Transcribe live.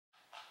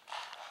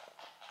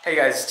Hey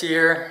guys, it's T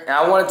here, and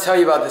I want to tell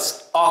you about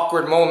this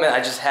awkward moment I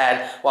just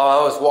had while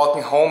I was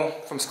walking home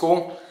from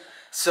school.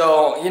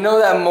 So, you know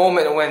that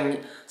moment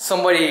when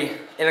somebody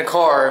in a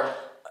car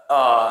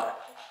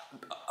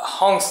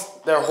honks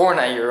their horn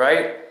at you,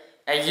 right?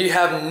 And you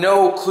have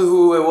no clue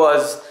who it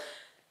was,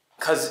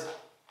 because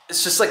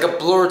it's just like a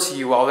blur to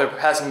you while they're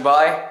passing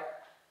by.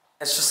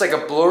 It's just like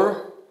a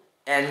blur,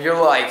 and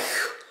you're like,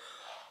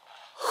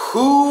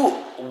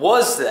 who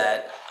was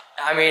that?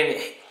 I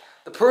mean,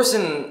 the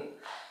person,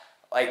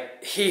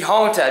 like, he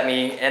honked at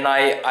me and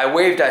I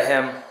waved at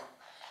him,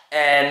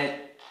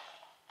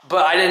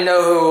 but I didn't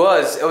know who it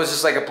was. It was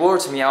just like a blur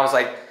to me. I was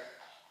like,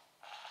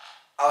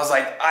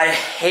 I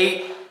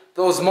hate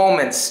those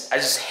moments. I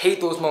just hate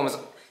those moments.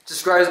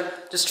 Just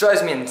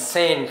drives me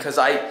insane, because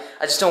I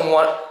just don't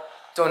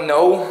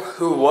know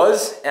who it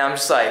was, and I'm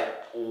just like,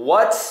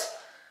 what?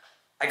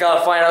 I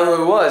gotta find out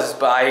who it was,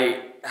 but I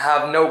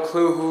have no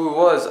clue who it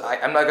was.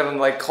 I'm not gonna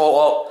like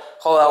call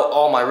out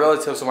all my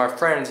relatives or my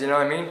friends, you know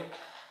what I mean?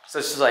 So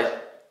it's just like,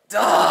 duh.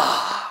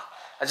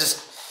 I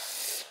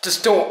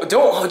just don't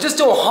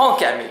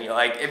honk at me.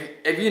 Like,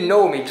 if you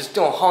know me, just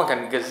don't honk at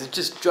me, because it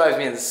just drives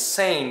me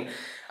insane.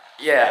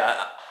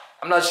 Yeah,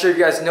 I'm not sure if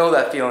you guys know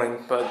that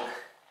feeling, but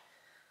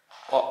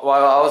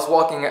while I was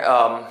walking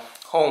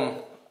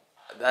home,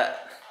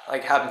 that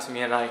like happened to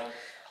me, and I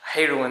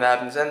hate it when that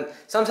happens. And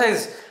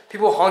sometimes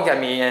people honk at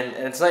me, and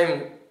it's not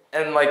even,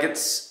 and like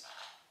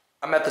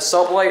I'm at the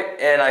stoplight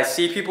and I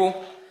see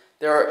people,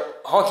 they're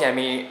honking at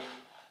me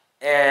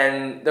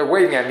and they're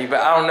waving at me,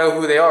 but I don't know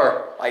who they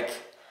are. Like,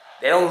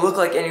 they don't look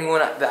like anyone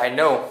that I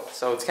know,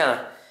 so it's kind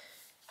of,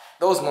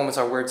 those moments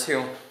are weird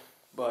too.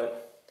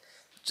 But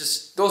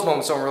just those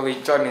moments don't really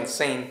drive me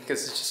insane,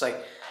 because it's just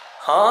like,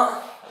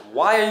 huh?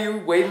 Why are you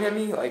waving at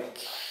me? Like,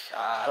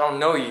 I don't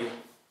know you.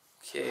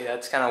 Okay,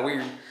 that's kind of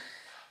weird.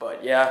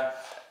 But yeah,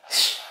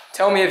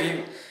 tell me if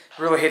you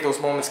really hate those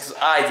moments, because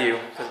I do.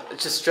 Because it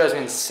just drives me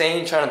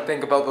insane trying to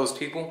think about those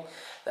people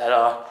that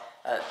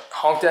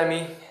honked at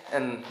me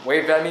and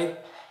waved at me,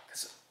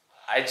 because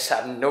I just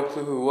have no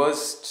clue who it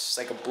was. It's just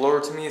like a blur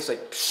to me. It's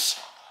like, psh,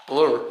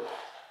 blur.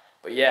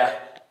 But yeah,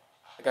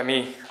 look at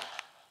me.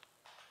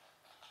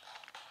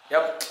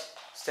 Yep,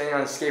 standing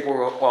on a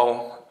skateboard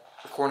while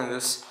recording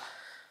this.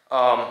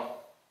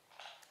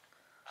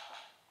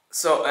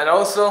 So, and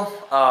also,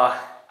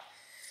 yeah,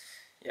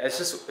 it's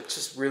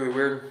just really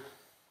weird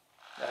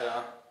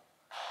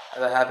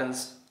that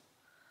happens.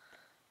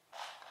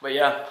 But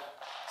yeah,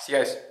 see you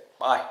guys.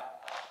 Bye.